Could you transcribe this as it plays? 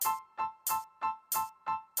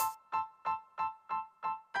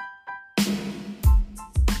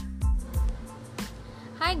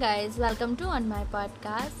Hi guys, welcome to on my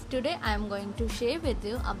podcast. Today I am going to share with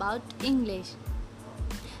you about English.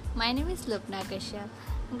 My name is Lupna Kashyap.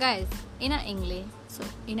 Guys, in a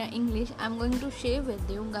English I'm going to share with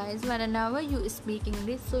you guys whenever you speak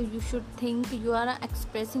English, so you should think you are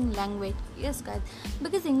expressing language. Yes guys,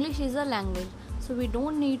 because English is a language. So we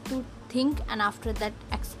don't need to think and after that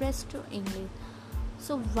express to English.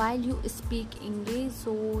 So while you speak English,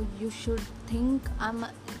 so you should think I'm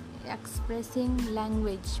expressing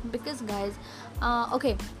language, because guys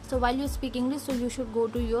okay, so while you speak English, so you should go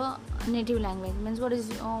to your native language, means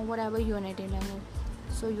whatever your native language,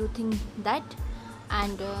 so you think that,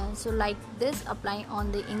 and so like this apply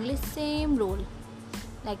on the English, same rule,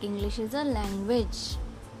 like English is a language.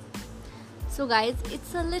 So guys,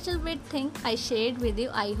 it's a little bit thing I shared with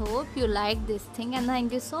you. I hope you like this thing, and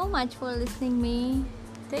thank you so much for listening me.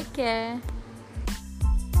 Take care.